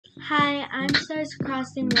Hi, I'm Stars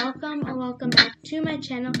Crossing. Welcome back to my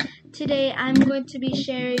channel. Today I'm going to be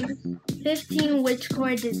sharing 15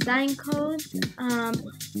 witchcore design codes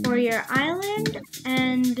for your island,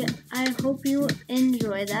 and I hope you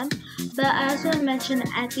enjoy them. But I also want to mention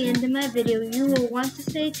at the end of my video you will want to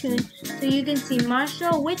stay tuned so you can see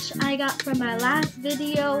Marshal, which I got from my last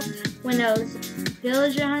video when I was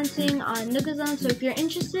villager hunting on Nookazon. So if you're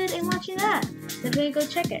interested in watching that, definitely go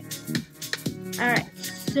check it. Alright,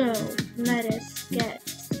 so let us get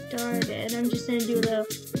started. I'm just going to do a little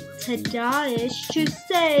ta-da-ish to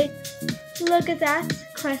say, look at that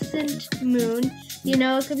crescent moon. You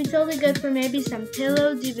know, it could be totally good for maybe some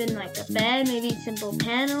pillows, even like a bed, maybe simple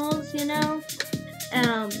panels, you know.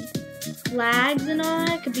 Flags and all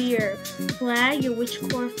that. It could be your flag, your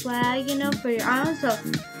witchcore flag, you know, for your island. So,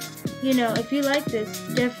 you know, if you like this,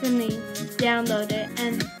 definitely download it.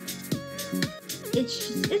 And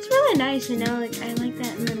it's really nice, you know, like I like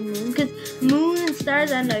that little moon, because moon and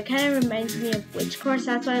stars, I don't know, it kind of reminds me of witchcore, so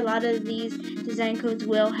that's why a lot of these design codes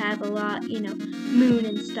will have a lot, you know, moon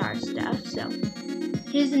and star stuff. So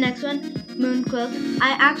here's the next one, moon quilt.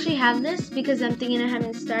 I actually have this because I'm thinking of having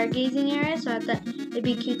a stargazing area, so I thought it'd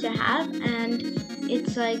be cute to have. And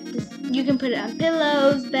it's like this, you can put it on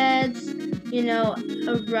pillows, beds, you know,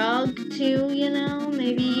 a rug too, you know,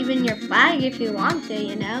 maybe even your flag if you want to,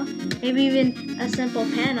 you know, maybe even a simple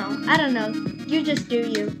panel. I don't know, you just do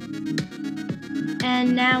you.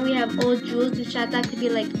 And now we have old jewels, which I thought could be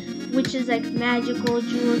like witches, like magical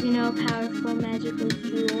jewels, you know, powerful magical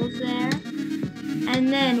jewels there.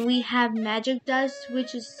 And then we have magic dust,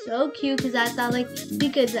 which is so cute because I thought like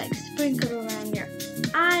you could like sprinkle around your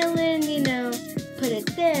island, you know, put it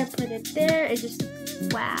there, it just,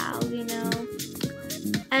 wow, you know.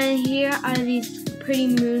 And here are these pretty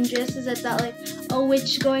moon dresses. I thought like a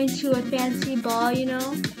witch going to a fancy ball, you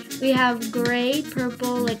know. We have gray,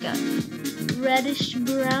 purple, like a reddish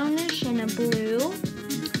brownish, and a blue.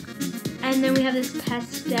 And then we have this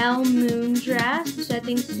pastel moon dress, which I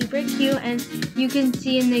think is super cute. And you can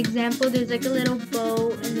see in the example there's like a little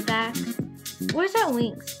bow in the back. Where's that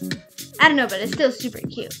wings? I don't know, but it's still super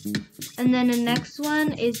cute. And then the next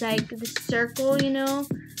one is like the circle, you know,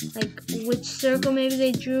 like which circle maybe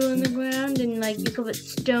they drew on the ground, and like you can put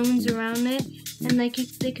stones around it, and like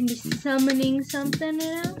they can be summoning something,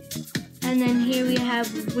 you know. And then here we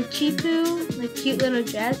have Witchy Poo, like cute little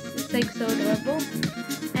dress. It's like so adorable.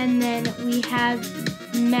 And then we have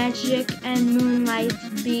Magic and Moonlight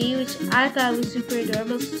Bee, which I thought was super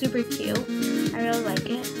adorable, super cute. I really like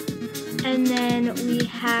it. And then we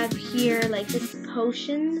have here like this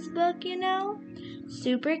potions book, you know,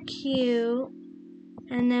 super cute.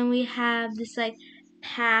 And then we have this like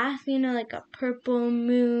path, you know, like a purple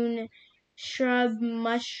moon shrub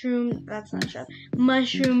mushroom, that's not shrub,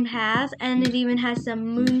 mushroom path. And it even has some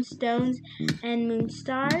moonstones and moon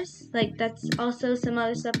stars. Like that's also some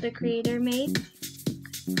other stuff the creator made.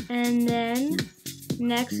 And then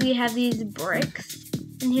next we have these bricks.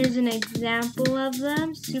 And here's an example of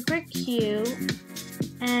them, super cute.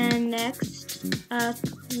 And next up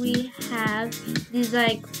we have these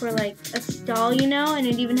like for like a stall, you know, and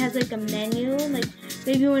it even has like a menu, like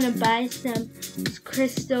maybe you want to buy some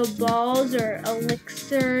crystal balls or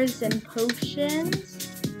elixirs and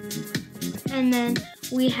potions. And then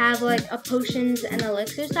we have like a potions and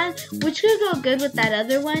elixir sign, which could go good with that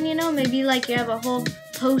other one, you know, maybe like you have a whole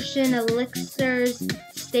potion elixirs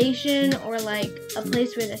station, or like a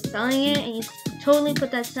place where they're selling it, and you totally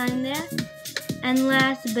put that sign there. And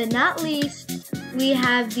last but not least, we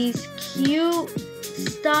have these cute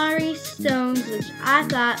starry stones, which I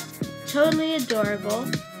thought totally adorable.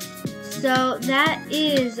 So that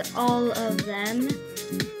is all of them.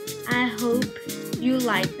 I hope you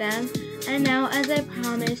like them. And now, as I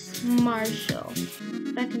promised, Marshal.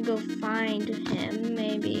 If I can go find him,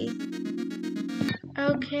 maybe.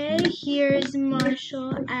 Okay, here's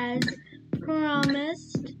Marshal as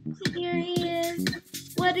promised. Here he is.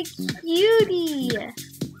 What a cutie!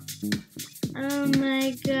 Oh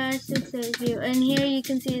my gosh, it's so cute. And here you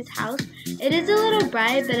can see his house. It is a little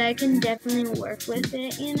bright, but I can definitely work with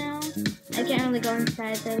it, you know. I can't really go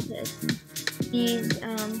inside though because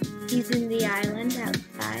he's in the island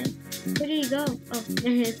outside. Where did he go? Oh,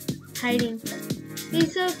 there he is, hiding.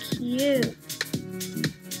 He's so cute.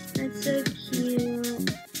 That's so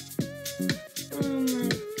cute. Oh my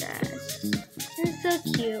gosh. That's so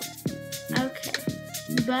cute. Okay.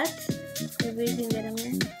 But, maybe we can get him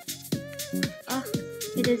here. Oh,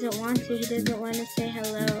 he doesn't want to. He doesn't want to say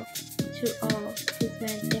hello to all his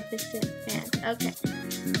magnificent fans. Okay.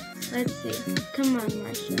 Let's see. Come on,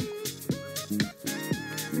 Marshal.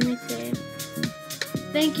 Let me see.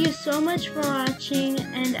 Thank you so much for watching,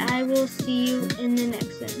 and I will see you in the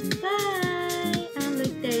next one. Bye!